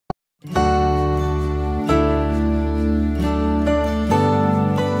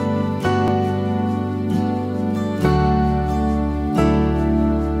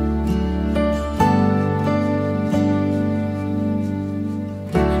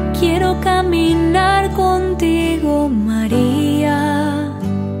Quiero caminar contigo, María,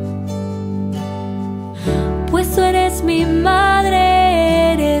 pues tú eres mi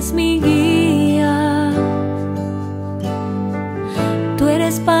madre, eres mi guía. Tú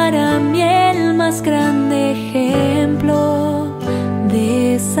eres para mí el más grande ejemplo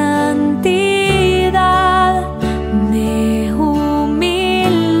de santidad, de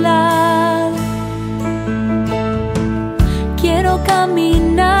humildad. Quiero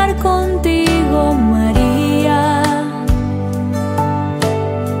caminar contigo, María,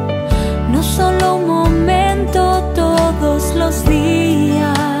 no solo un momento, todos los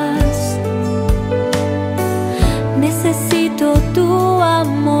días. Necesito tu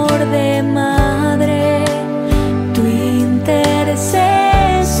amor de madre, tu intercesión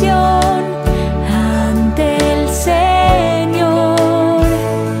ante el Señor.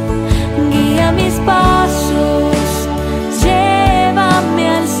 Guía mis pasos, llévame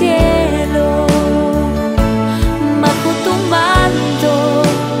al cielo. Bajo tu manto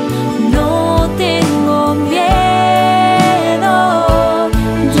no tengo miedo.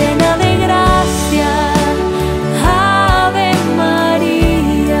 Llena de gracia, Ave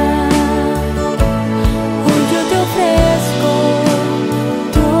María. Hoy yo te ofrezco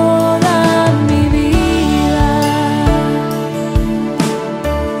toda mi vida.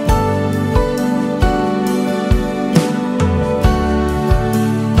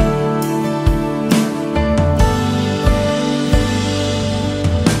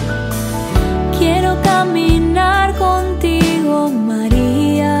 Quiero caminar contigo,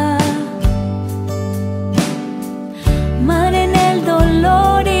 María, Madre en el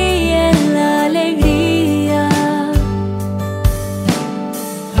dolor y en la alegría.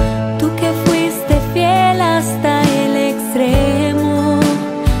 Tú que fuiste fiel hasta el extremo,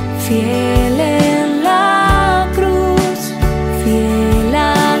 fiel en la cruz, fiel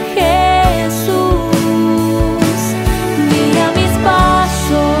a Jesús. Guía mis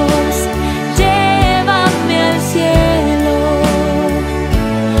pasos, llévame al cielo.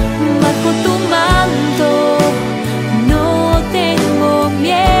 Bajo tu manto no tengo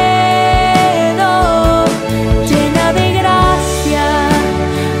miedo. Llena de gracia,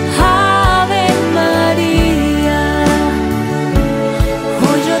 Ave María.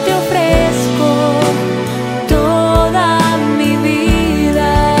 Hoy yo te ofrezco toda mi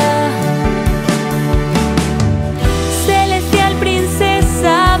vida. Celestial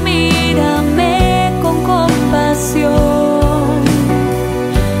princesa, mírame con compasión.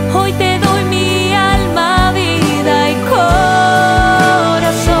 Hoy te doy mi alma, vida y corazón.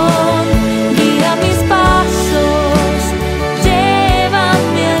 Guía mis pasos,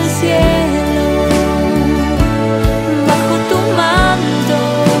 llévame al cielo. Bajo tu manto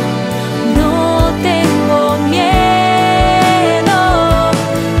no tengo miedo.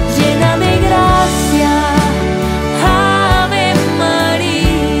 Llena de gracia, Ave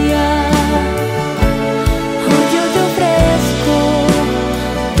María. Hoy yo te ofrezco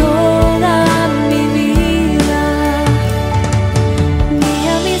toda mi vida.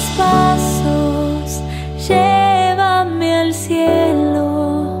 Guía mis pasos, llévame al cielo.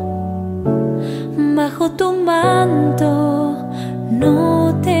 Bajo tu manto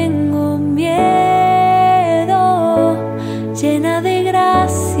no tengo miedo. Llena de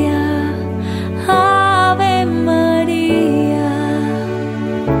gracia, Ave María.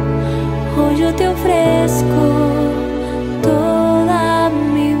 Hoy yo te ofrezco toda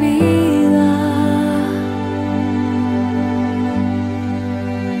mi vida.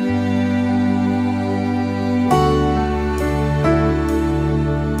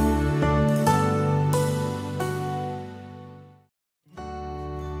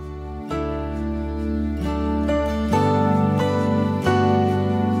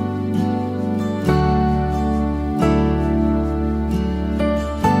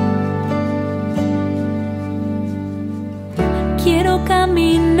 Quiero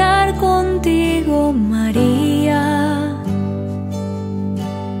caminar contigo, María,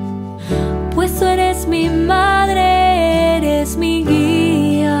 pues tú eres mi madre, eres mi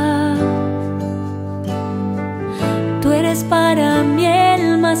guía. Tú eres para mí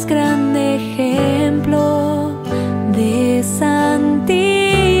el más grande ejemplo de santidad,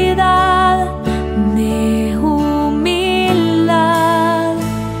 de humildad.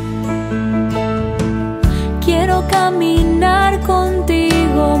 Quiero caminar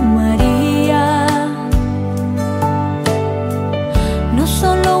contigo, María, no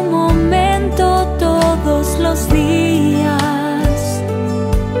solo un momento, todos los días.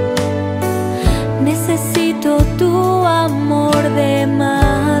 Necesito tu amor de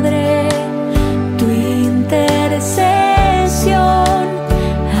madre, tu intercesión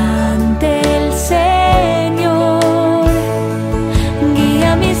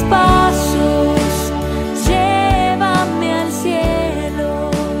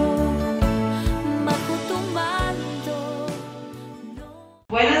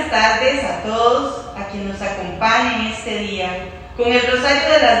Buenas tardes a todos, a quienes nos acompañan este día con el Rosario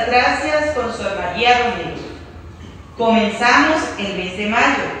de las Gracias con Sor María Romero. Comenzamos el mes de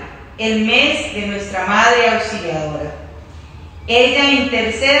mayo, el mes de nuestra Madre Auxiliadora. Ella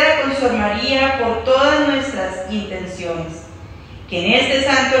interceda con Sor María por todas nuestras intenciones. Que en este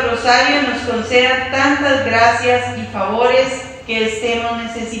Santo Rosario nos conceda tantas gracias y favores que estemos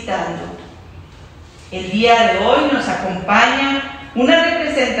necesitando. El día de hoy nos acompaña una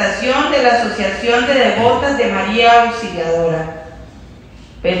representación de la Asociación de Devotas de María Auxiliadora,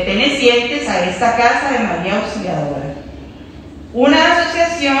 pertenecientes a esta Casa de María Auxiliadora. Una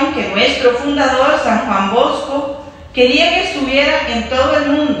asociación que nuestro fundador, San Juan Bosco, quería que estuviera en todo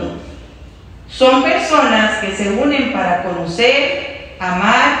el mundo. Son personas que se unen para conocer,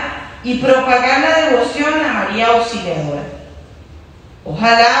 amar y propagar la devoción a María Auxiliadora.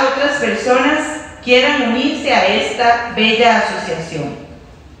 Ojalá otras personas quieran unirse a esta bella asociación.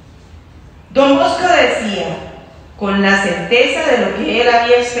 Don Bosco decía, con la certeza de lo que él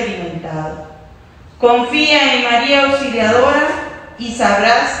había experimentado: confía en María Auxiliadora y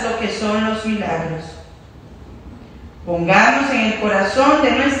sabrás lo que son los milagros. Pongamos en el corazón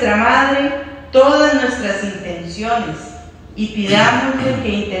de nuestra Madre todas nuestras intenciones y pidámosle que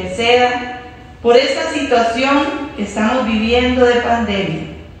interceda por esta situación que estamos viviendo de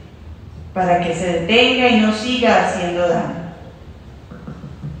pandemia, para que se detenga y no siga haciendo daño.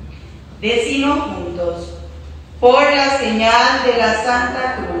 Decimos juntos: por la señal de la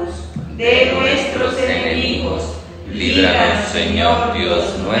Santa Cruz de nuestros enemigos, líbranos, Señor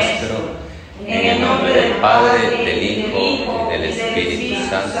Dios nuestro, en el nombre del Padre, del Hijo y del Espíritu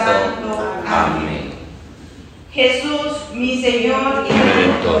Santo. Amén. Jesús, mi Señor y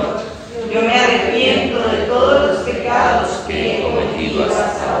Redentor, yo me arrepiento de todos los pecados que he cometido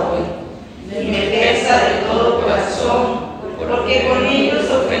hasta hoy, y me pesa de todo corazón, porque con ellos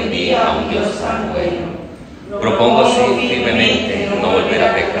ofendí a un Dios tan bueno. Propongo firmemente no volver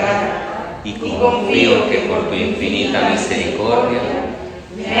a pecar, y confío que por tu infinita misericordia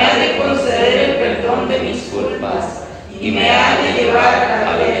me has de conceder el perdón de mis culpas y me has de llevar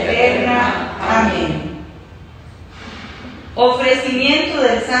a la vida eterna. Amén. Ofrecimiento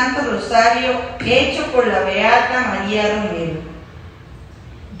del Santo Rosario hecho por la Beata María Romero.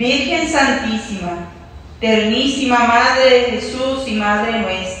 Virgen Santísima, ternísima Madre de Jesús y Madre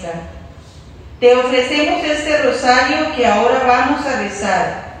nuestra, te ofrecemos este rosario que ahora vamos a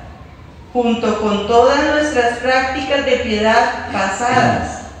rezar, junto con todas nuestras prácticas de piedad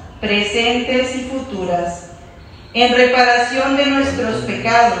pasadas, presentes y futuras, en reparación de nuestros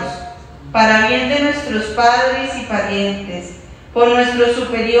pecados, para bien de nuestros padres y parientes, por nuestros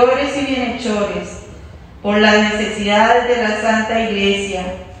superiores y bienhechores, por las necesidades de la Santa Iglesia,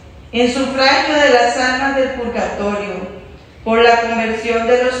 en sufragio de las almas del purgatorio, por la conversión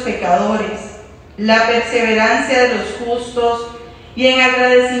de los pecadores, la perseverancia de los justos y en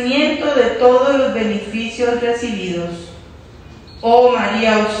agradecimiento de todos los beneficios recibidos. Oh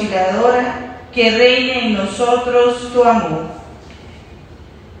María Auxiliadora, que reine en nosotros tu amor.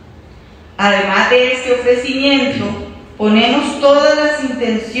 Además de este ofrecimiento, ponemos todas las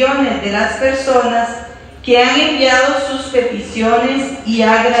intenciones de las personas que han enviado sus peticiones y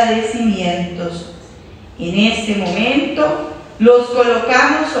agradecimientos. En este momento los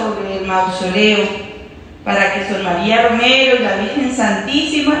colocamos sobre el mausoleo para que Sor María Romero y la Virgen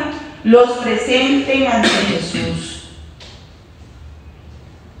Santísima los presenten ante Jesús.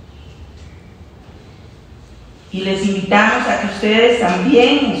 Y les invitamos a que ustedes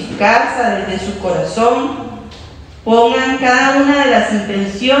también en su casa, desde su corazón, pongan cada una de las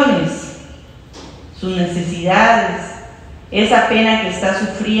intenciones, sus necesidades, esa pena que está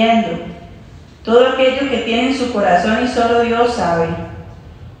sufriendo, todo aquello que tiene en su corazón y solo Dios sabe,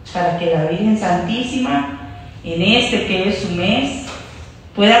 para que la Virgen Santísima, en este que es su mes,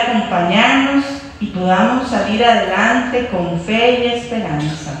 pueda acompañarnos y podamos salir adelante con fe y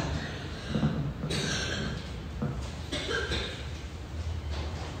esperanza.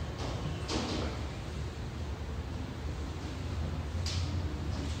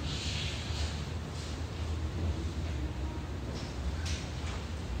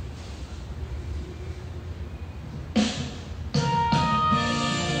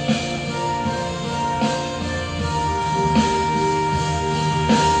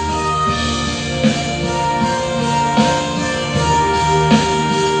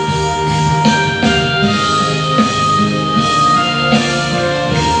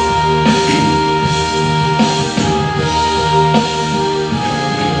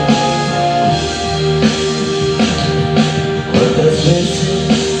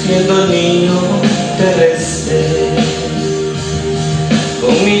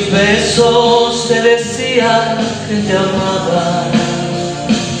 Con mis besos te decía que te amaba.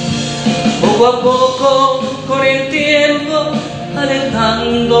 Poco a poco, con el tiempo,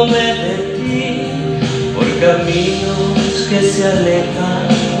 alejándome de ti, por caminos que se alejan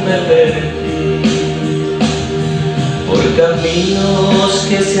me perdí. Por caminos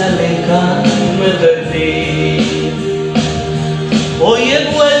que se alejan me perdí. Hoy he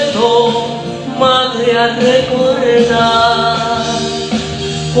vuelto, madre, a recordar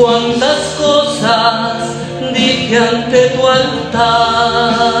cuántas cosas dije ante tu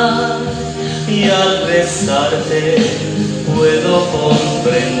altar, y al rezarte puedo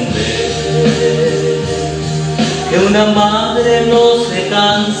comprender que una madre no se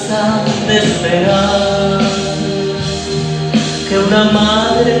cansa de esperar, que una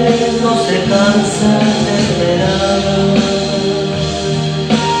madre no se cansa de esperar.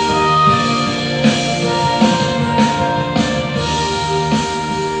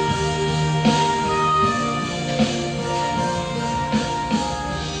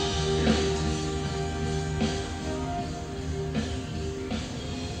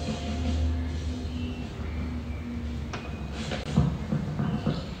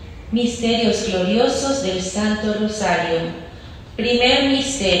 Misterios gloriosos del Santo Rosario. Primer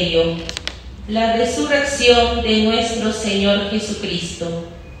misterio: la resurrección de nuestro Señor Jesucristo.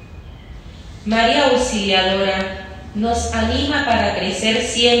 María Auxiliadora nos anima para crecer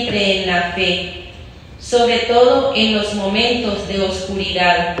siempre en la fe, sobre todo en los momentos de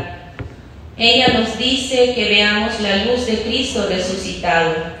oscuridad. Ella nos dice que veamos la luz de Cristo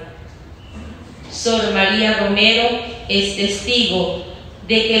resucitado. Sor María Romero es testigo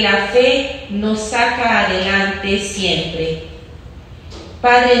de que la fe nos saca adelante siempre.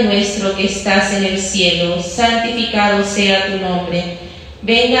 Padre nuestro que estás en el cielo, santificado sea tu nombre.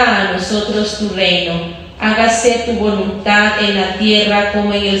 Venga a nosotros tu reino. Hágase tu voluntad en la tierra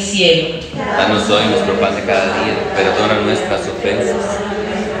como en el cielo. Danos hoy nuestro pan de cada día. Perdona nuestras ofensas,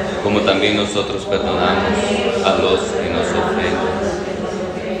 como también nosotros perdonamos a los que nos ofenden.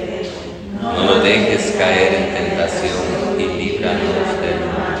 No nos dejes caer en tentación y líbranos del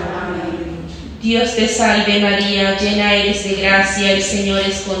mal. Dios te salve María, llena eres de gracia, el Señor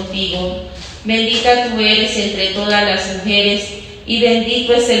es contigo. Bendita tú eres entre todas las mujeres, y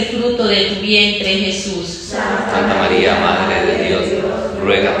bendito es el fruto de tu vientre, Jesús. Santa María, Madre de Dios,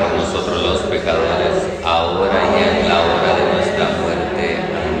 ruega por nosotros los pecadores, ahora y en la hora de nuestra muerte.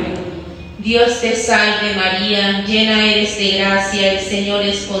 Amén. Dios te salve María, llena eres de gracia, el Señor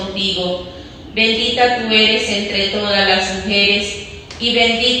es contigo. Bendita tú eres entre todas las mujeres, y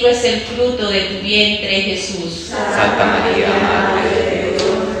bendito es el fruto de tu vientre, Jesús. Santa María, Madre de Dios,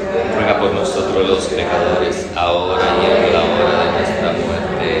 ruega por nosotros los pecadores, ahora y en la hora de nuestra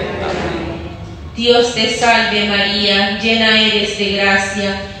muerte. Amén. Dios te salve María, llena eres de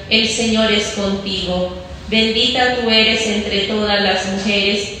gracia, el Señor es contigo. Bendita tú eres entre todas las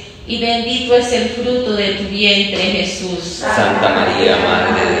mujeres, y bendito es el fruto de tu vientre, Jesús. Santa María,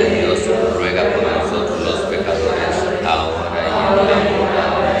 Madre de Dios, ruega por nosotros los pecadores, ahora y en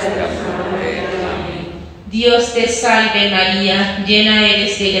la hora de nuestra muerte. Amén. Dios te salve María, llena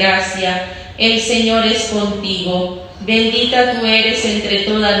eres de gracia, el Señor es contigo. Bendita tú eres entre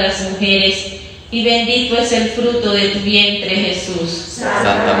todas las mujeres, y bendito es el fruto de tu vientre, Jesús.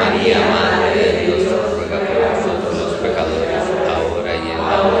 Santa María, Madre de Dios, ruega por nosotros los pecadores, ahora y en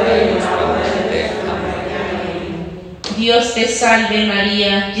la hora de nuestra muerte. Amén. Dios te salve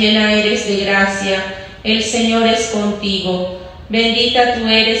María, llena eres de gracia, el Señor es contigo. Bendita tú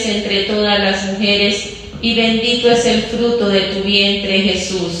eres entre todas las mujeres, y bendito es el fruto de tu vientre,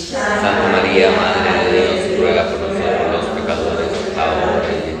 Jesús. Santa María, Madre de Dios, ruega por nosotros los pecadores, ahora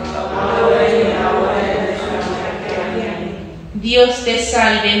y en la hora de nuestra muerte. Amén. Dios te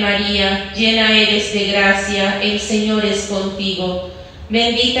salve María, llena eres de gracia, el Señor es contigo.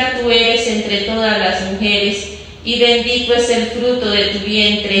 Bendita tú eres entre todas las mujeres, y bendito es el fruto de tu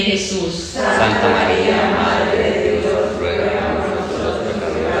vientre, Jesús. Santa María, Madre de Dios, ruega por nosotros los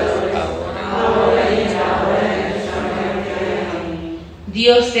pecadores, ahora y en la hora de nuestra muerte. Amén.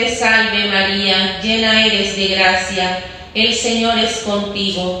 Dios te salve María, llena eres de gracia, el Señor es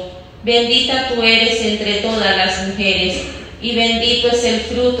contigo. Bendita tú eres entre todas las mujeres, y bendito es el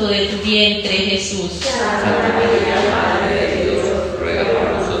fruto de tu vientre, Jesús. Santa María, Madre de Dios, ruega por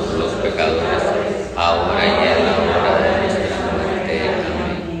nosotros los pecadores, ahora y en la hora de nuestra muerte.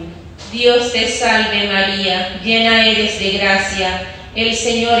 Amén. Dios te salve María, llena eres de gracia, el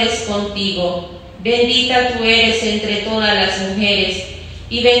Señor es contigo. Bendita tú eres entre todas las mujeres,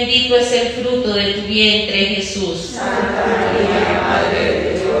 y bendito es el fruto de tu vientre, Jesús. Santa María, Madre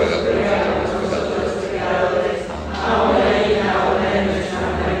de Dios, ruega por nosotros los pecadores, ahora y en la hora de nuestra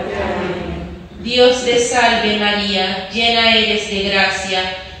Dios te salve María, llena eres de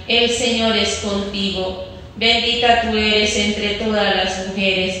gracia, el Señor es contigo. Bendita tú eres entre todas las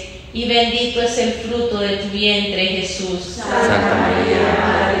mujeres, y bendito es el fruto de tu vientre, Jesús. Santa María,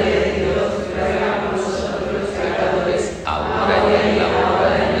 Madre de Dios, ruega por nosotros pecadores, ahora y en la hora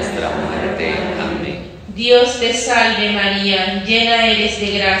de nuestra muerte. Amén. Dios te salve María, llena eres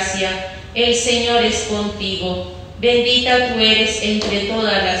de gracia, el Señor es contigo. Bendita tú eres entre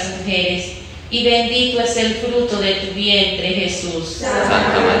todas las mujeres, y bendito es el fruto de tu vientre, Jesús.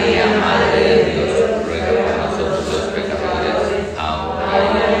 Santa María, Madre de Dios, ruega por nosotros los pecadores, ahora y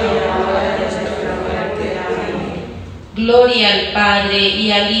en la hora de nuestra muerte. Amén. Gloria al Padre,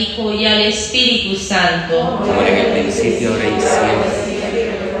 y al Hijo, y al Espíritu Santo. Como en el principio, ahora y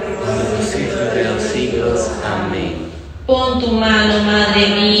siempre, por los siglos de los siglos. Amén. Pon tu mano, Madre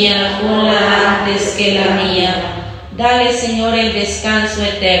mía, ponla antes que la mía. Dale, Señor, el descanso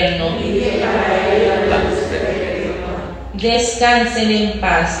eterno. Descansen en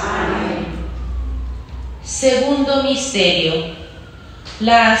paz. Segundo misterio: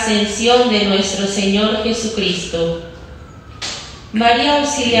 la ascensión de nuestro Señor Jesucristo. María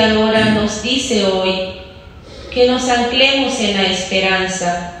Auxiliadora nos dice hoy que nos anclemos en la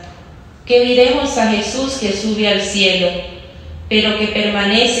esperanza, que miremos a Jesús que sube al cielo, pero que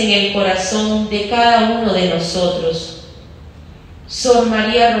permanece en el corazón de cada uno de nosotros. Sor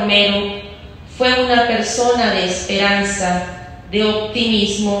María Romero fue una persona de esperanza, de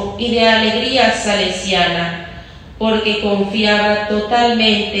optimismo y de alegría salesiana, porque confiaba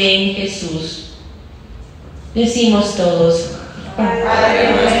totalmente en Jesús. Decimos todos: Padre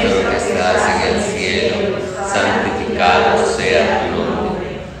nuestro que estás en el cielo, santificado sea tu nombre.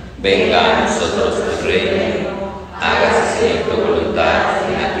 Venga a nosotros tu reino. Hágase, Señor, tu voluntad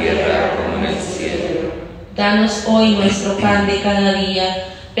en la tierra como en el cielo. Danos hoy nuestro pan de cada día.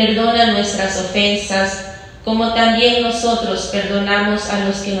 Perdona nuestras ofensas, como también nosotros perdonamos a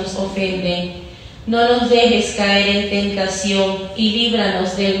los que nos ofenden. No nos dejes caer en tentación y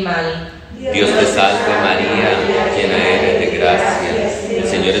líbranos del mal. Dios te salve María, llena eres de gracia, el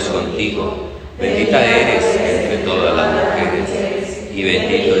Señor es contigo. Bendita eres entre todas las mujeres, y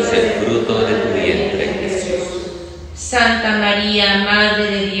bendito es el fruto de tu vientre, Jesús. Santa María,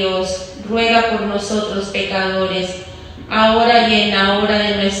 Madre de Dios, ruega por nosotros pecadores, ahora y en la hora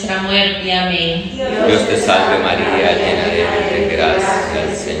de nuestra muerte. Amén. Dios te salve María, llena eres de gracia,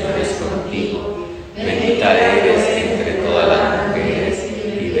 el Señor es contigo. Bendita eres entre todas las mujeres,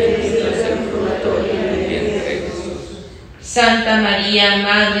 y bendito es el fruto de tu vientre, Jesús. Santa María,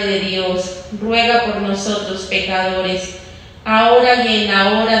 Madre de Dios, ruega por nosotros pecadores, ahora y en la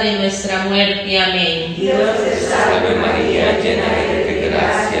hora de nuestra muerte. Amén. Dios te salve María, llena eres de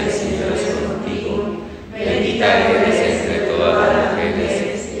gracia, el Señor es contigo. Bendita eres entre todas las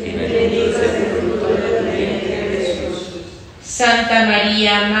mujeres, y bendito es el fruto de tu vientre, Jesús. Santa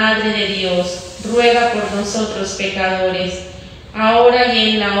María, Madre de Dios, ruega por nosotros pecadores, ahora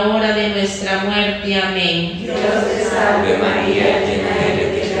y en la hora de nuestra muerte. Amén. Dios te salve María, llena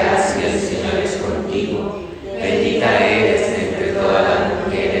eres de gracia, el Señor es contigo. Bendita eres entre todas las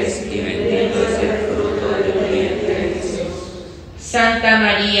mujeres, y bendito es el fruto de tu vientre, Jesús. Santa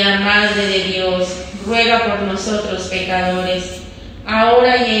María, Madre de Dios, ruega por nosotros pecadores,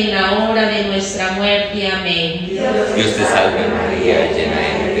 ahora y en la hora de nuestra muerte. Amén. Dios te salve María, llena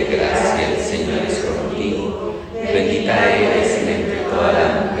eres de gracia, el Señor es contigo. Bendita eres entre todas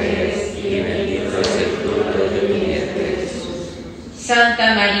las mujeres, y bendito es el fruto de tu vientre, Jesús.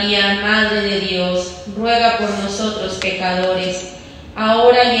 Santa María, Madre de Dios, ruega por nosotros pecadores,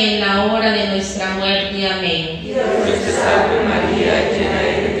 ahora y en la hora de nuestra muerte. Amén. Dios te salve María, llena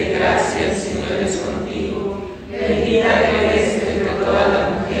eres de gracia, el Señor es contigo. Bendita eres entre todas las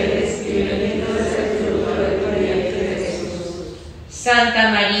mujeres, y bendito es el fruto de tu vientre, Jesús. Santa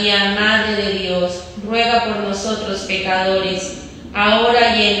María, Madre de Dios, ruega por nosotros pecadores,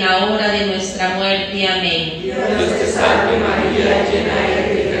 ahora y en la hora de nuestra muerte. Amén. Dios te salve María, llena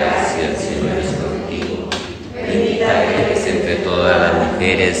eres de gracia, el Señor es contigo. Bendita eres entre todas las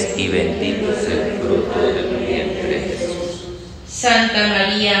mujeres, y bendito es el fruto de tu vientre, Jesús. Santa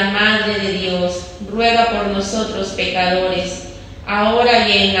María, Madre de Dios, ruega por nosotros pecadores, ahora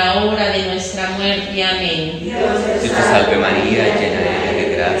y en la hora de nuestra muerte. Amén. Dios te salve María, llena eres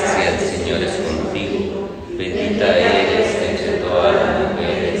de gracia, el Señor es contigo. Bendita eres entre todas las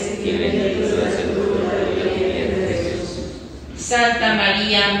mujeres, y bendito es el fruto de tu vientre, Jesús. Santa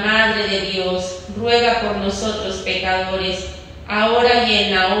María, Madre de Dios, ruega por nosotros pecadores, ahora y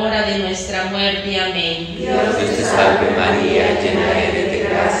en la hora de nuestra muerte. Amén. Dios te salve María, llena eres de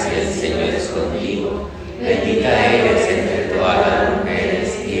gracia, el Señor es contigo. Bendita eres entre todas las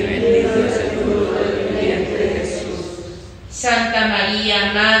mujeres, y bendito es el fruto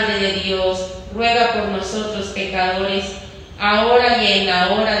María, Madre de Dios, ruega por nosotros pecadores, ahora y en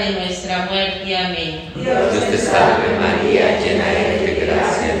la hora de nuestra muerte. Amén. Dios te salve María, llena eres de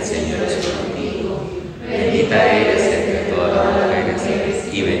gracia, el Señor es contigo. Bendita eres entre todas las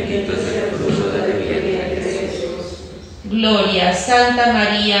mujeres, y bendito es el fruto de tu vientre, Jesús. Gloria, Santa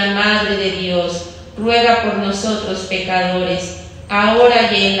María, Madre de Dios, ruega por nosotros pecadores,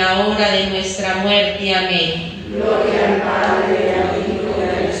 ahora y en la hora de nuestra muerte. Amén. Gloria al Padre, al Hijo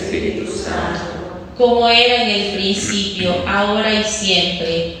y al Espíritu Santo. Como era en el principio, ahora y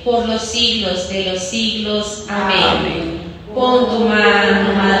siempre, por los siglos de los siglos. Amén. Amén. Pon tu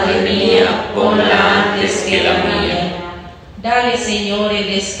mano, Madre mía, ponla antes que la mía. Dale, Señor,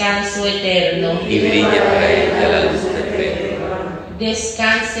 el descanso eterno. Y brille para ella la luz perpetua.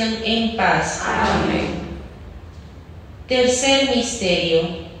 Descansen en paz. Amén. Tercer misterio: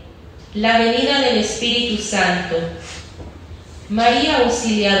 la venida del Espíritu Santo. María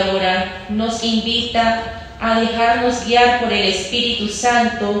Auxiliadora nos invita a dejarnos guiar por el Espíritu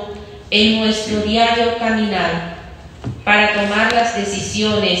Santo en nuestro diario caminar, para tomar las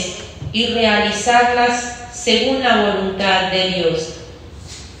decisiones y realizarlas según la voluntad de Dios.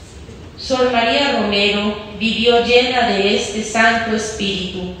 Sor María Romero vivió llena de este Santo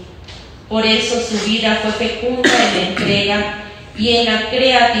Espíritu. Por eso su vida fue fecunda en la entrega y en la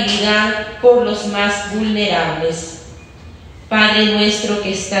creatividad por los más vulnerables. Padre nuestro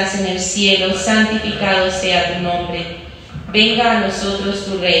que estás en el cielo, santificado sea tu nombre. Venga a nosotros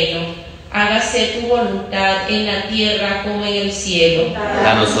tu reino. Hágase tu voluntad en la tierra como en el cielo.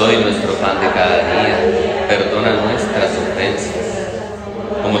 Danos hoy nuestro pan de cada día. Perdona nuestras ofensas,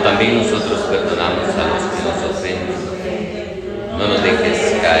 como también nosotros perdonamos a los que nos ofenden. No nos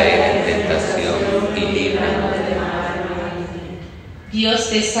dejes caer en tentación y líbranos del mal. Dios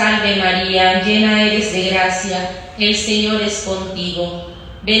te salve María, llena eres de gracia, el Señor es contigo.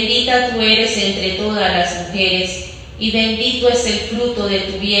 Bendita tú eres entre todas las mujeres, y bendito es el fruto de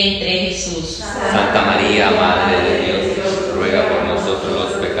tu vientre, Jesús. Santa María, Madre de Dios, ruega por nosotros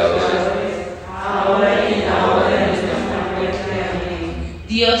los pecadores, ahora y en la hora de nuestra muerte. Amén.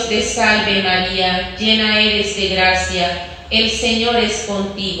 Dios te salve María, llena eres de gracia, el Señor es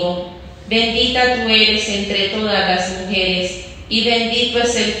contigo. Bendita tú eres entre todas las mujeres, y bendito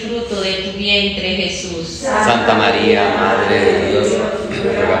es el fruto de tu vientre, Jesús. Santa María, Madre de Dios,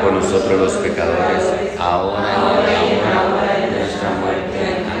 ruega por nosotros los pecadores, ahora y en la hora de nuestra muerte.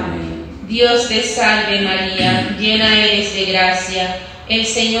 Amén. Dios te salve María, llena eres de gracia, el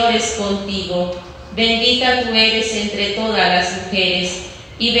Señor es contigo. Bendita tú eres entre todas las mujeres,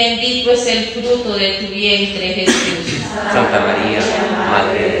 y bendito es el fruto de tu vientre, Jesús. Santa María,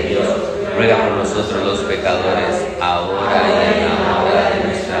 Madre de Dios, ruega por nosotros los pecadores, ahora y en la hora de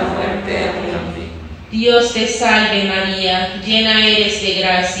nuestra muerte. Amén. Dios te salve María, llena eres de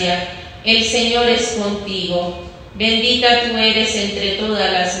gracia, el Señor es contigo. Bendita tú eres entre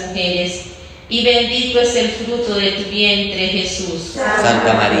todas las mujeres, y bendito es el fruto de tu vientre, Jesús.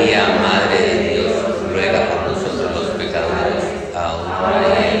 Santa María, Madre de Dios, ruega por nosotros los pecadores,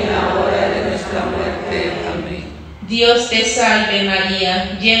 ahora y en la hora de nuestra muerte. Amén. Dios te salve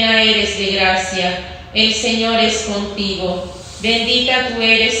María, llena eres de gracia, el Señor es contigo. Bendita tú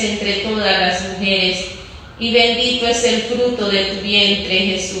eres entre todas las mujeres, y bendito es el fruto de tu vientre,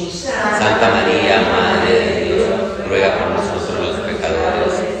 Jesús. Santa María, Madre de Dios, ruega por nosotros los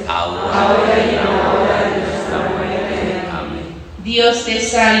pecadores, ahora y en la hora de nuestra muerte. Amén. Dios te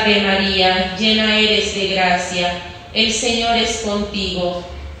salve María, llena eres de gracia, el Señor es contigo.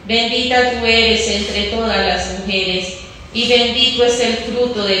 Bendita tú eres entre todas las mujeres, y bendito es el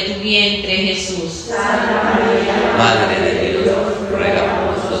fruto de tu vientre, Jesús. Santa María, Madre de Dios, ruega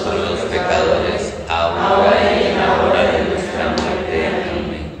por nosotros los pecadores, ahora y en la hora de nuestra muerte.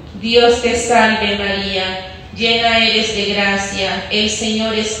 Amén. Dios te salve María, llena eres de gracia, el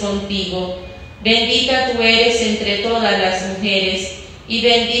Señor es contigo. Bendita tú eres entre todas las mujeres, y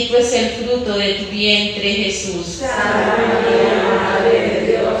bendito es el fruto de tu vientre, Jesús. Santa María, Madre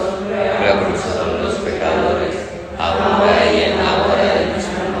de Dios, ruega por nosotros los pecadores, ahora y en la hora de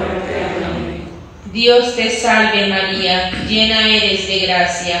nuestra muerte. Amén. Dios te salve María, llena eres de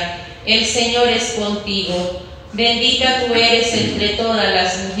gracia, el Señor es contigo. Bendita tú eres entre todas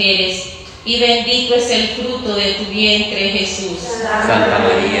las mujeres, y bendito es el fruto de tu vientre, Jesús. Santa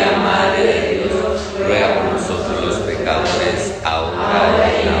María, Madre de Dios, ruega por nosotros los pecadores, ahora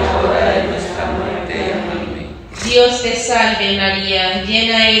y en la hora de nuestra muerte. Amén. Dios te salve María,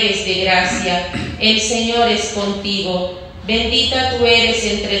 llena eres de gracia, el Señor es contigo. Bendita tú eres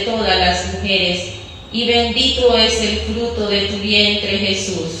entre todas las mujeres, y bendito es el fruto de tu vientre,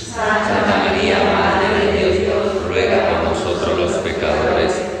 Jesús. Santa María, Madre de Dios, ruega por nosotros los pecadores,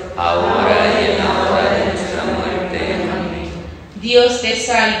 Dios te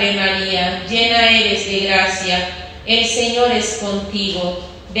salve María, llena eres de gracia, el Señor es contigo,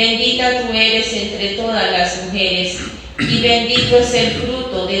 bendita tú eres entre todas las mujeres, y bendito es el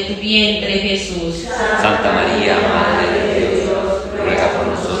fruto de tu vientre Jesús. Santa María, Madre de Dios, ruega por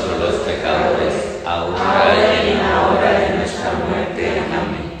nosotros los pecadores, ahora y en la hora de nuestra muerte.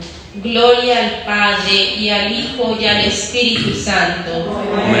 Amén. Gloria al Padre, y al Hijo, y al Espíritu Santo.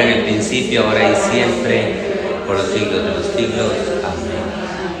 Como en el principio, ahora y siempre, por los siglos de los siglos. Amén.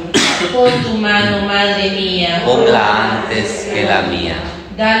 Pon tu mano, Madre mía. Ponla antes que la mía.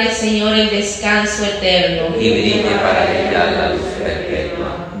 Dale, Señor, el descanso eterno. Y brille para ella la luz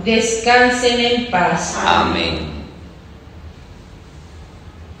perpetua. Descansen en paz. Amén.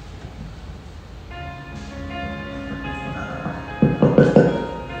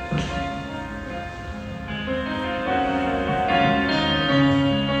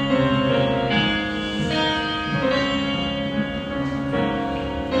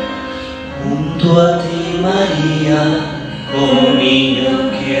 Junto a ti, María, como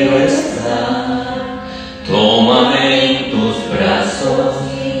niño quiero estar. Tómame en tus brazos,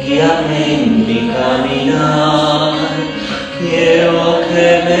 guíame en mi caminar. Quiero que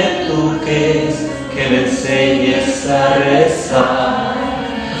me toques, que me enseñes a rezar.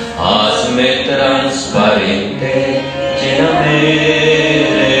 Hazme transparente, lléname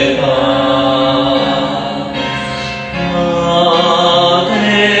de paz.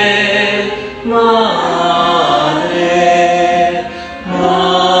 Madre, Madre,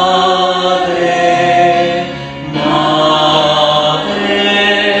 Madre, Madre, Madre,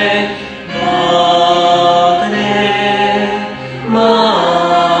 Madre,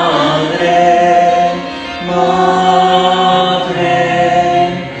 Madre,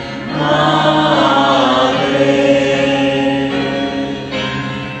 Madre.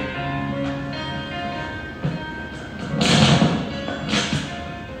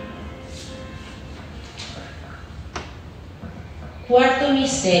 Cuarto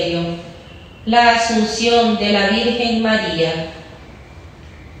misterio, la Asunción de la Virgen María.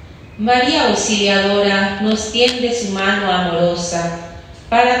 María Auxiliadora nos tiende su mano amorosa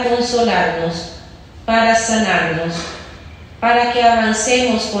para consolarnos, para sanarnos, para que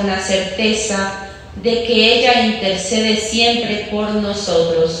avancemos con la certeza de que ella intercede siempre por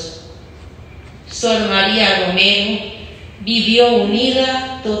nosotros. Sor María Romero vivió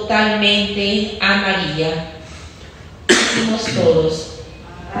unida totalmente a María. Decimos todos: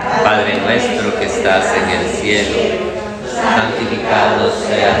 Padre nuestro que estás en el cielo, santificado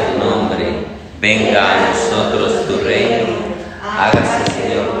sea tu nombre, venga a nosotros tu reino, hágase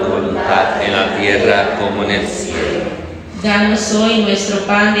Señor tu voluntad en la tierra como en el cielo. Danos hoy nuestro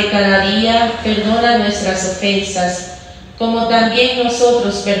pan de cada día, perdona nuestras ofensas, como también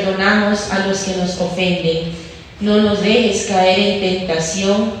nosotros perdonamos a los que nos ofenden. No nos dejes caer en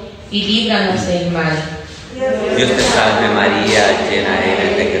tentación y líbranos del mal. Dios te salve María, llena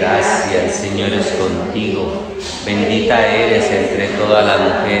eres de gracia, el Señor es contigo. Bendita eres entre todas las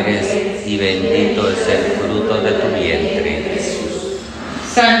mujeres y bendito es el fruto de tu vientre, Jesús.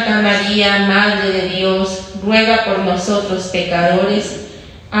 Santa María, Madre de Dios, ruega por nosotros pecadores,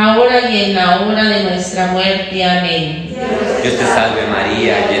 ahora y en la hora de nuestra muerte. Amén. Dios te salve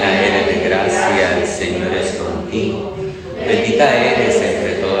María, llena eres de gracia, el Señor es contigo. Bendita eres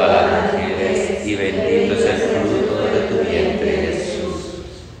entre todas las mujeres y bendito es el fruto de tu vientre, Jesús.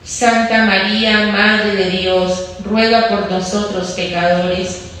 Santa María, Madre de Dios, ruega por nosotros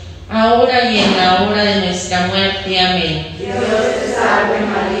pecadores, ahora y en la hora de nuestra muerte. Amén. Dios te salve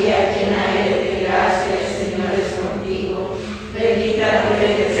María, llena eres de gracia, el Señor es contigo. Bendita tú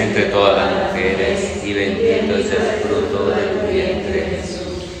eres entre todas las mujeres y bendito es el fruto de tu vientre,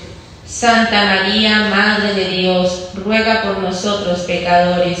 Jesús. Santa María, Madre de Dios, ruega por nosotros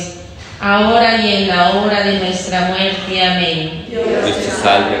pecadores, ahora y en la hora de nuestra muerte. Amén. Dios te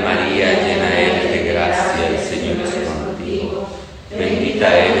salve María, llena eres de gracia, el Señor es contigo. Bendita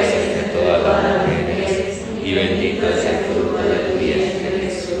eres entre todas las mujeres y bendito es el fruto de tu vientre,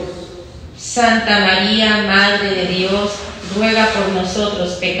 Jesús. Santa María, Madre de Dios, ruega por nosotros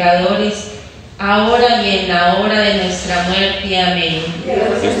pecadores, ahora y en la hora de nuestra muerte. Amén.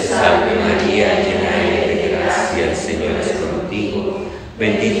 Dios te salve María, llena eres de gracia, el Señor es contigo.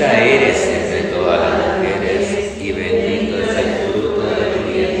 Bendita eres entre todas las mujeres y bendito es el fruto de tu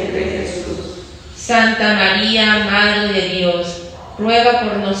vientre, Jesús. Santa María, Madre de Dios, ruega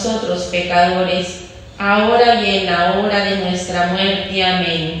por nosotros pecadores, ahora y en la hora de nuestra muerte.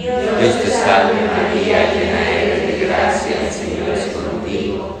 Amén. Dios te salve María, llena eres de gracia, el Señor es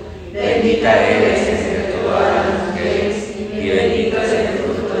contigo. Bendita eres entre todas las mujeres y bendito es el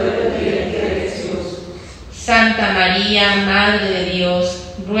fruto de tu vientre, Jesús. Santa María, Madre de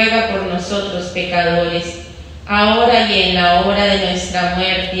Dios, ruega por nosotros pecadores, ahora y en la hora de nuestra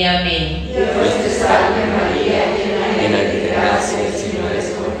muerte. Amén. Dios te salve María, llena eres de gracia, el Señor es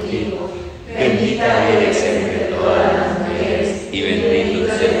contigo. Bendita eres entre todas las mujeres, y bendito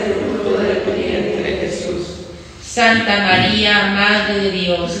es el fruto de tu vientre, Jesús. Santa María, Madre de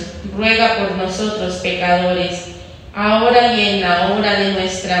Dios, ruega por nosotros pecadores, ahora y en la hora de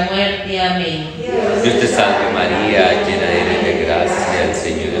nuestra muerte. Amén. Dios te salve María, llena eres de gracia, el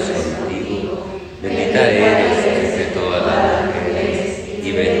Señor es contigo. Bendita eres entre todas las mujeres,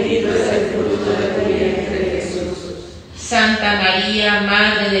 y bendito es el fruto de tu vientre, Jesús. Santa María,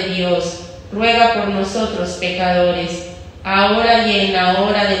 Madre de Dios, ruega por nosotros pecadores, ahora y en la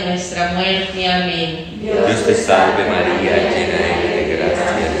hora de nuestra muerte. Amén. Dios te salve María, llena eres de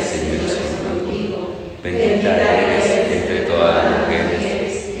gracia, el Señor es contigo. Bendita eres entre todas las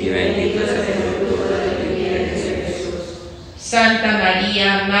mujeres, y bendito es el fruto de tu vientre, Jesús. Santa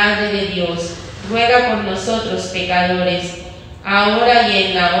María, Madre de Dios, ruega por nosotros pecadores, ahora y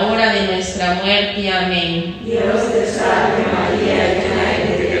en la hora de nuestra muerte. Amén. Dios te salve María, llena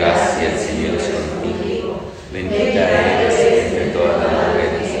eres de Gracia, el Señor es contigo. Bendita eres entre todas las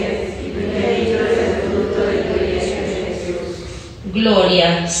mujeres, y bendito es el fruto de tu vientre, Jesús.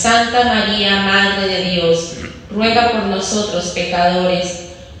 Gloria, Santa María, Madre de Dios, ruega por nosotros pecadores,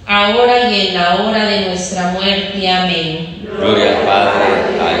 ahora y en la hora de nuestra muerte. Amén. Gloria al Padre,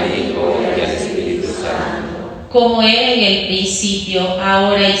 al Hijo y al Espíritu Santo. Como era en el principio,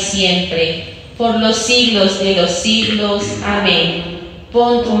 ahora y siempre, por los siglos de los siglos. Amén.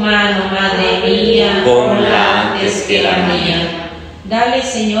 Pon tu mano, Madre mía, Ponla antes que la mía. Dale,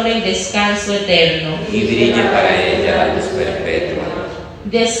 Señor, el descanso eterno. Y brille para ella la luz perpetua.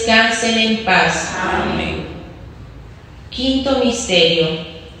 Descansen en paz. Amén. Quinto misterio: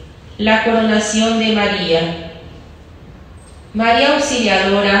 la coronación de María. María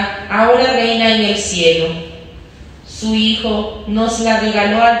Auxiliadora ahora reina en el cielo. Su Hijo nos la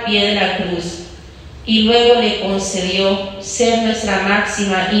regaló al pie de la cruz y luego le concedió ser nuestra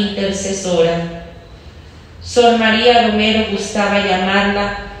máxima intercesora. Sor María Romero gustaba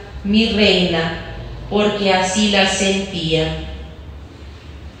llamarla mi reina, porque así la sentía.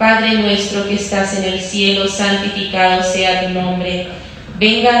 Padre nuestro que estás en el cielo, santificado sea tu nombre.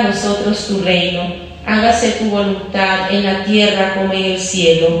 Venga a nosotros tu reino. Hágase tu voluntad en la tierra como en el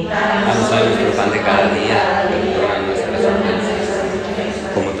cielo. Danos hoy nuestro pan de cada día, perdona nuestras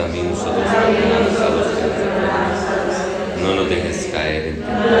ofensas, como también nosotros perdonamos a los que nos ofenden. No nos dejes caer en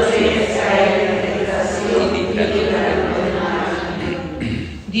tentación, y líbranos del mal.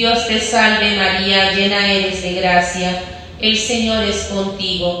 Dios te salve María, llena eres de gracia, el Señor es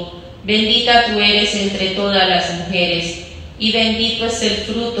contigo. Bendita tú eres entre todas las mujeres, y bendito es el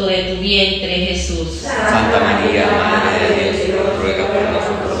fruto de tu vientre, Jesús. Santa María, Madre de Dios, ruega por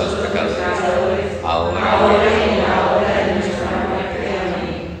nosotros los pecadores, ahora y en la hora de nuestra muerte.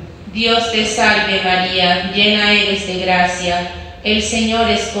 Amén. Dios te salve María, llena eres de gracia, el Señor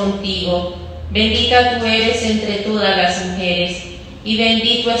es contigo. Bendita tú eres entre todas las mujeres, y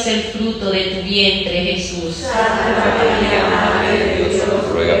bendito es el fruto de tu vientre, Jesús. Santa María, Madre de Dios,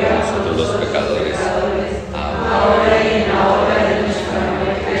 ruega por nosotros los pecadores, ahora y en la hora de nuestra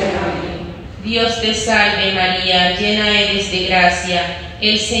muerte. Amén. Dios te salve María, llena eres de gracia,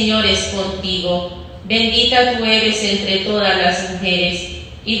 el Señor es contigo. Bendita tú eres entre todas las mujeres,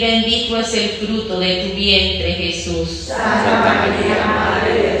 y bendito es el fruto de tu vientre, Jesús. Santa María,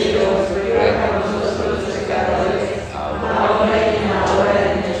 Madre de Dios, ruega por nosotros los pecadores, ahora y en la hora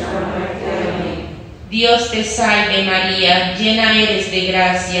de nuestra muerte. Amén. Dios te salve María, llena eres de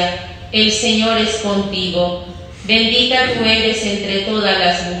gracia, el Señor es contigo. Bendita tú eres entre todas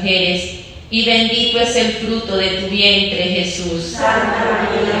las mujeres, y bendito es el fruto de tu vientre, Jesús. Santa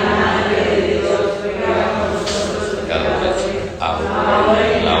María, Madre de Dios, ruega por nosotros los Pecadores, ahora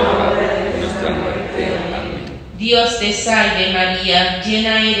y en la hora de nuestra muerte. Amén. Dios te salve María,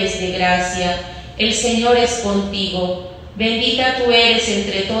 llena eres de gracia, el Señor es contigo. Bendita tú eres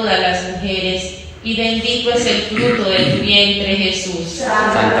entre todas las mujeres, y bendito es el fruto de tu vientre, Jesús.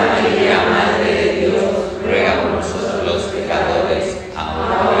 Santa María, Madre de Dios, ruega por nosotros los pecadores,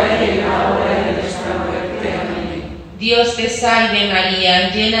 ahora y en la hora de nuestra muerte. Amén. Dios te salve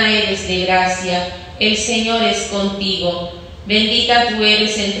María, llena eres de gracia, el Señor es contigo. Bendita tú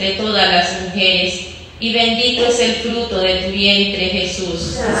eres entre todas las mujeres, y bendito es el fruto de tu vientre,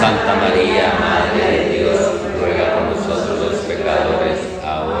 Jesús. Santa María, Madre de Dios, ruega por nosotros los pecadores,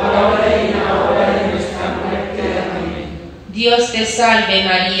 ahora y en la hora de nuestra muerte. Amén. Dios te salve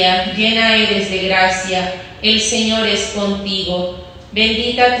María, llena eres de gracia, el Señor es contigo.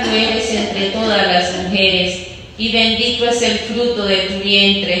 Bendita tú eres entre todas las mujeres, y bendito es el fruto de tu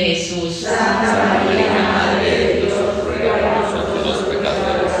vientre, Jesús. Santa María, Madre de Dios, ruega por nosotros los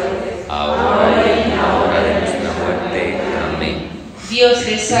pecadores, ahora y en la hora de nuestra muerte. Amén. Dios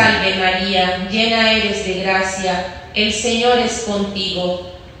te salve María, llena eres de gracia, el Señor es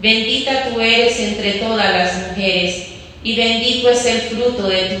contigo. Bendita tú eres entre todas las mujeres, y bendito es el fruto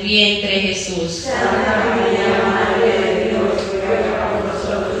de tu vientre, Jesús. Santa María, Madre de Dios, ruega por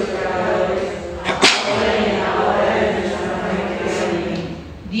nosotros pecadores, ahora y en la hora de nuestra muerte. Amén.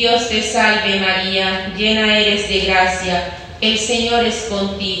 Dios te salve María, llena eres de gracia, el Señor es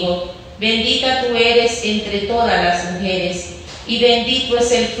contigo. Bendita tú eres entre todas las mujeres, y bendito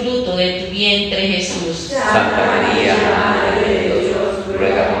es el fruto de tu vientre, Jesús. Santa María, Madre de Dios,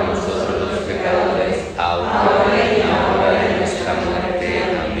 ruega por nosotros los pecadores, ahora y en la hora de nuestra muerte.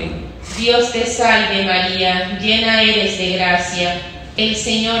 Amén. Dios te salve María, llena eres de gracia, el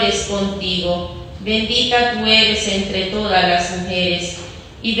Señor es contigo. Bendita tú eres entre todas las mujeres,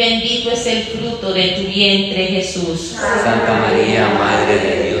 y bendito es el fruto de tu vientre, Jesús. Santa María, Madre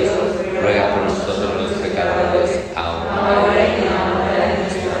de Dios, ruega por nosotros los pecadores, ahora y en la hora de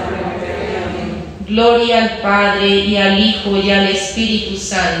nuestra muerte. Amén. Gloria al Padre, y al Hijo, y al Espíritu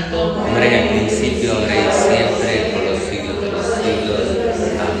Santo. Como era en el principio, ahora y siempre, por los siglos de los siglos.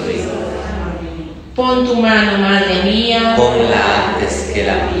 Amén. Pon tu mano, Madre mía, Ponla antes que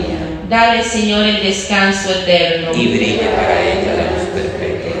la mía, dale, Señor, el descanso eterno. y brille para ella la luz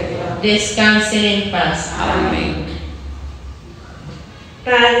perpetua. Descansen en paz. Amén.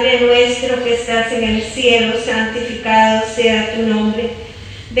 Padre nuestro que estás en el cielo, santificado sea tu nombre.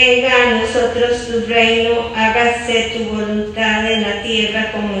 Venga a nosotros tu reino, hágase tu voluntad en la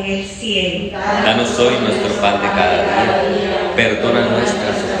tierra como en el cielo. Danos hoy nuestro pan de cada día. Perdona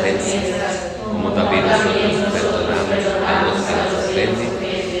nuestras ofensas, como también nosotros perdonamos a los que nos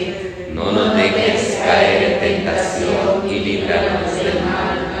ofenden. No nos dejes caer en tentación y líbranos del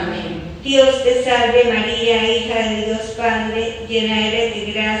mal. Dios te salve María, hija de Dios Padre, llena eres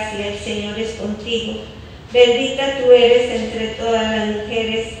de gracia, el Señor es contigo. Bendita tú eres entre todas las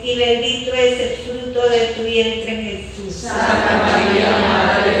mujeres, y bendito es el fruto de tu vientre, Jesús. Santa María,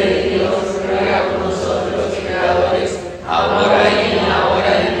 Madre de Dios, ruega por nosotros los pecadores, ahora y en la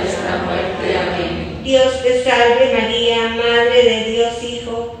hora de nuestra muerte. Amén. Dios te salve María, Madre de Dios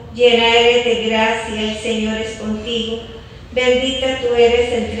Hijo, llena eres de gracia, el Señor es contigo. Bendita tú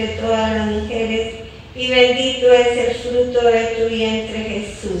eres entre todas las mujeres, y bendito es el fruto de tu vientre,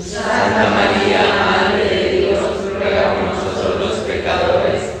 Jesús. Santa María, Madre de Dios, ruega por nosotros los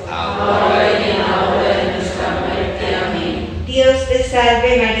pecadores, ahora y en la hora de nuestra muerte. Amén. Dios te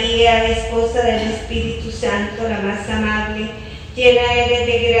salve María, esposa del Espíritu Santo, la más amable, llena eres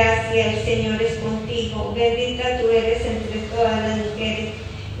de gracia, el Señor es contigo. Bendita tú eres entre todas las mujeres,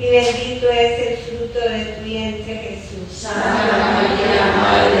 y bendito es el fruto de tu vientre, Jesús. Santa María,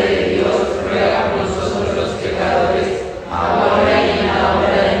 Madre de Dios, ruega por nosotros los pecadores, ahora y en la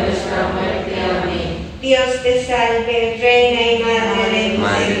hora de nuestra muerte. Amén. Dios te salve, Reina y Madre de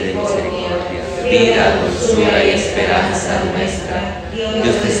misericordia, vida, dulzura y esperanza nuestra.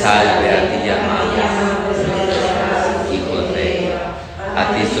 Dios te salve, a ti llamamos, hijos de Eva.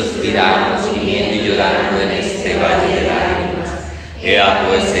 A ti suspiramos, gimiendo y llorando en este valle de lágrimas. Ea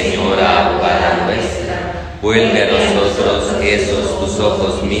pues, Señora, abogada nuestra, vuelve a nosotros esos tus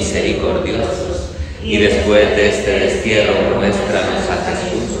ojos misericordiosos, y después de este destierro muéstranos a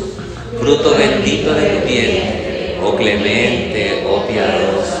Jesús, fruto bendito de tu vientre, oh clemente, oh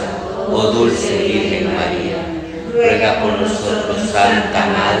piadosa, oh dulce Virgen María. Ruega por nosotros, Santa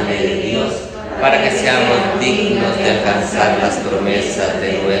Madre de Dios, para que seamos dignos de alcanzar las promesas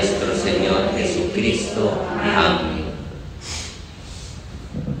de nuestro Señor Jesucristo. Amén.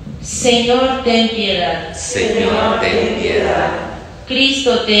 Señor, ten piedad. Señor, ten piedad.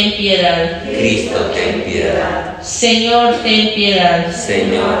 Cristo, ten piedad. Cristo, ten piedad. Señor, ten piedad.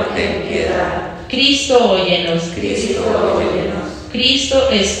 Señor, ten piedad. Cristo, óyenos. Cristo, óyenos. Cristo,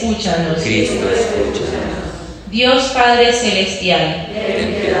 escúchanos. Cristo, escúchanos. Dios Padre Celestial,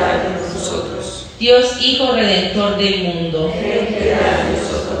 Ten piedad de nosotros. Dios Hijo Redentor del mundo, Ten piedad de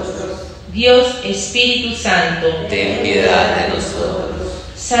nosotros. Dios Espíritu Santo, Ten piedad de nosotros.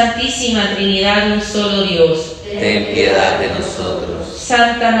 Santísima Trinidad, un solo Dios, Ten piedad de nosotros.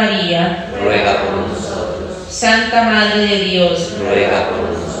 Santa María, Ruega por nosotros. Santa Madre de Dios, Ruega por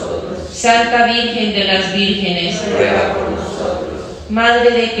nosotros. Santa Virgen de las Vírgenes, Ruega por nosotros.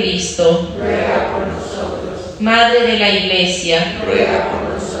 Madre de Cristo, Ruega por nosotros. Madre de la Iglesia, Ruega por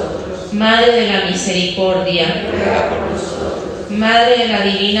nosotros. Madre de la Misericordia, Ruega por nosotros. Madre de la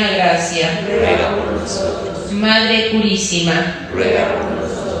Divina Gracia, Ruega por nosotros. Madre purísima, ruega por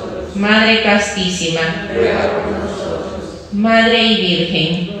nosotros. Madre castísima, Ruega por nosotros. Madre y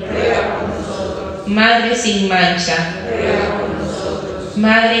Virgen, Ruega por nosotros. Madre sin mancha, Ruega por nosotros.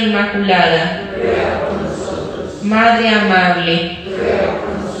 Madre inmaculada, Ruega por nosotros. Madre amable, Ruega por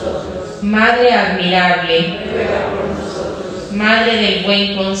nosotros. Madre admirable, Ruega por nosotros. Madre del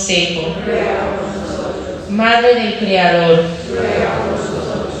buen consejo, Ruega por nosotros. Madre del Creador, Ruega por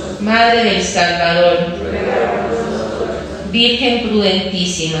nosotros. Madre del Salvador, Ruega por nosotros. Virgen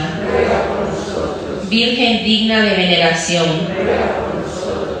prudentísima, Ruega por nosotros. Virgen digna de veneración, Ruega por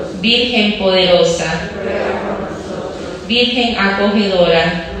nosotros. Virgen poderosa, Ruega por nosotros. Virgen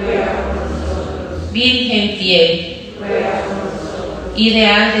acogedora, Ruega por nosotros. Virgen fiel, Ruega por nosotros.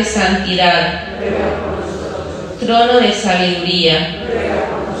 ideal de santidad, Ruega por nosotros. trono de sabiduría, Ruega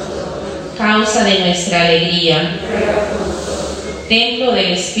por nosotros. causa de nuestra alegría, Ruega por nosotros. templo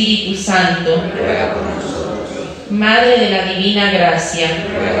del Espíritu Santo, Ruega por nosotros. Madre de la divina gracia,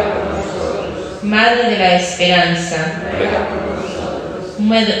 Ruega por nosotros. Madre de la esperanza, Ruega por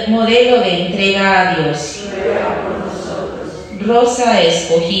nosotros. modelo de entrega a Dios, Ruega por nosotros. rosa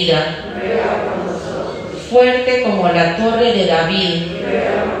escogida, Ruega por nosotros. fuerte como la torre de David,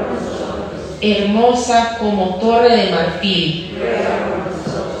 Ruega por nosotros. hermosa como torre de marfil, Ruega por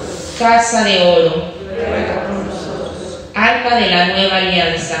nosotros. casa de oro, Ruega por nosotros. arca de la nueva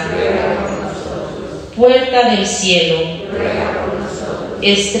alianza, Ruega por nosotros. puerta del cielo, Ruega por nosotros.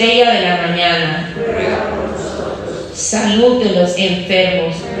 estrella de la mañana, Ruega por nosotros. salud de los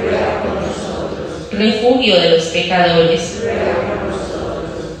enfermos, Ruega por nosotros. refugio de los pecadores, Ruega por nosotros.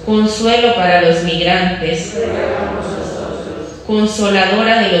 consuelo para los migrantes, Ruega por nosotros.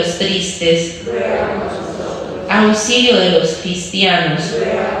 consoladora de los tristes, Ruega por nosotros. auxilio de los cristianos,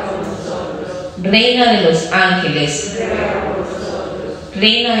 Ruega por nosotros. reina de los ángeles, Ruega por nosotros.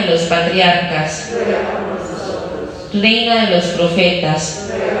 reina de los patriarcas, Ruega por nosotros. reina de los profetas,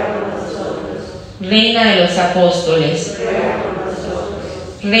 Ruega por nosotros. reina de los apóstoles, Ruega por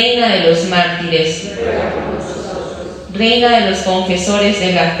nosotros. reina de los mártires, Ruega por nosotros. reina de los confesores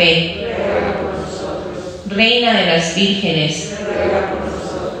de la fe, Ruega por nosotros. reina de las vírgenes, Ruega por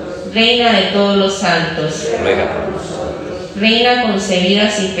nosotros. reina de todos los santos, Ruega por nosotros. reina concebida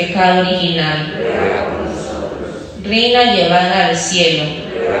sin pecado original, Ruega por nosotros. reina llevada al cielo,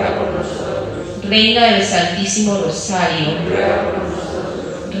 Ruega por nosotros. reina del Santísimo Rosario, Ruega por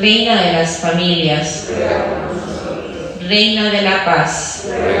nosotros. reina de las familias, Ruega por nosotros. reina de la paz,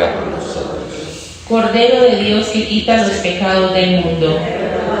 Ruega por nosotros. Cordero de Dios que quita los pecados del mundo,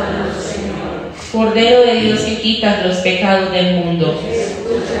 Perdónanos, Señor. Cordero de Dios que quitas los pecados del mundo,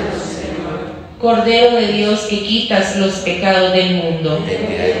 Escúchanos, Señor. Cordero de Dios que quitas los pecados del mundo, ten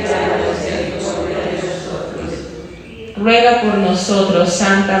piedad y misericordia de nosotros. ruega por nosotros,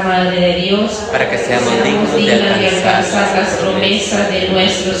 Santa Madre de Dios, Para que seamos dignos de digna de alcanzar alcanzar las promesas de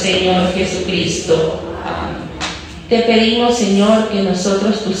nuestro Señor Jesucristo. Amén. Te pedimos, Señor, que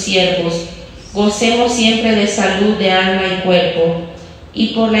nosotros, tus siervos, gocemos siempre de salud de alma y cuerpo, y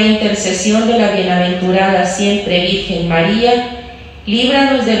por la intercesión de la bienaventurada siempre Virgen María,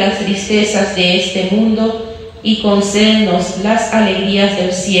 líbranos de las tristezas de este mundo y concédenos las alegrías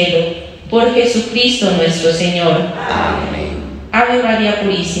del cielo. Por Jesucristo nuestro Señor. Amén. Ave María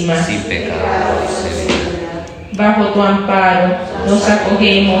Purísima, Sin pecado concebida. bajo tu amparo nos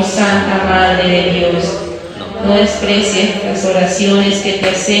acogemos, Santa Madre de Dios. No desprecies las oraciones que te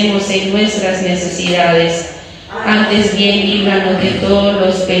hacemos en nuestras necesidades. Antes bien, líbranos de todos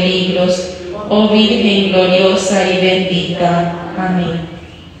los peligros, oh Virgen gloriosa y bendita. Amén.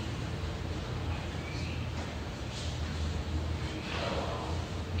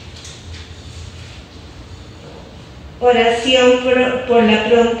 Oración por la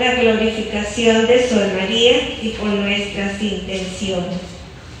pronta glorificación de Sor María y por nuestras intenciones.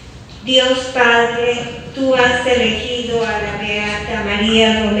 Dios Padre, tú has elegido a la Beata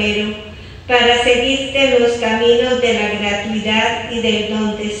María Romero para seguirte en los caminos de la gratuidad y del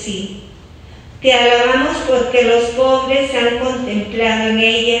don de sí. Te alabamos porque los pobres han contemplado en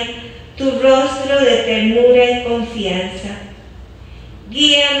ella tu rostro de ternura y confianza.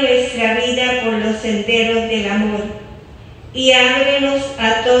 Guía nuestra vida por los senderos del amor y ábrenos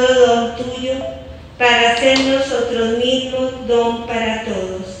a todo don tuyo para ser nosotros mismos don para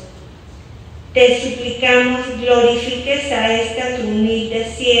todos. Te suplicamos glorifiques a esta tu humilde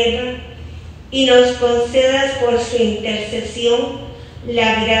sierva y nos concedas por su intercesión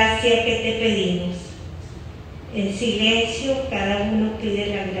la gracia que te pedimos. En silencio, cada uno pide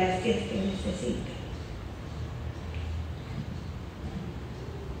las gracias que necesita.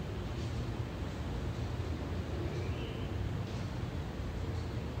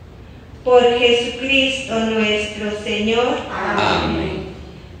 Por Jesucristo nuestro Señor. Amén.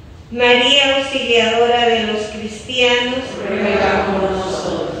 María, auxiliadora de los cristianos, ruega por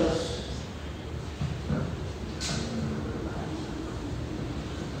nosotros.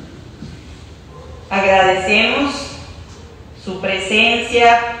 Agradecemos su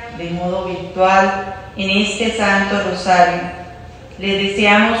presencia de modo virtual en este Santo Rosario. Les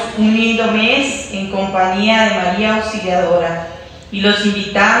deseamos un lindo mes en compañía de María Auxiliadora y los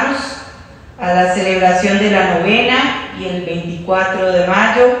invitamos a la celebración de la novena y el 24 de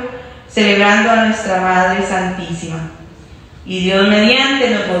mayo, celebrando a nuestra Madre Santísima. Y Dios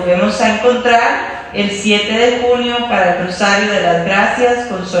mediante nos volvemos a encontrar el 7 de junio para el Rosario de las Gracias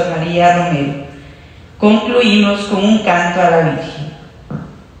con Sor María Romero. Concluimos con un canto a la Virgen.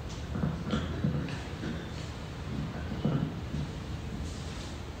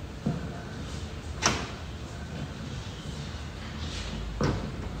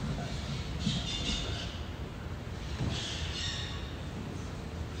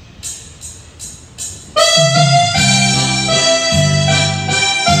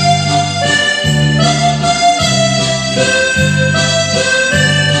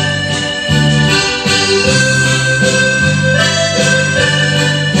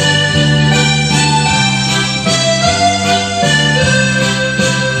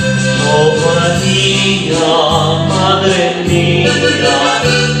 Madre mía,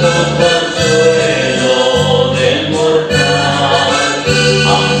 oh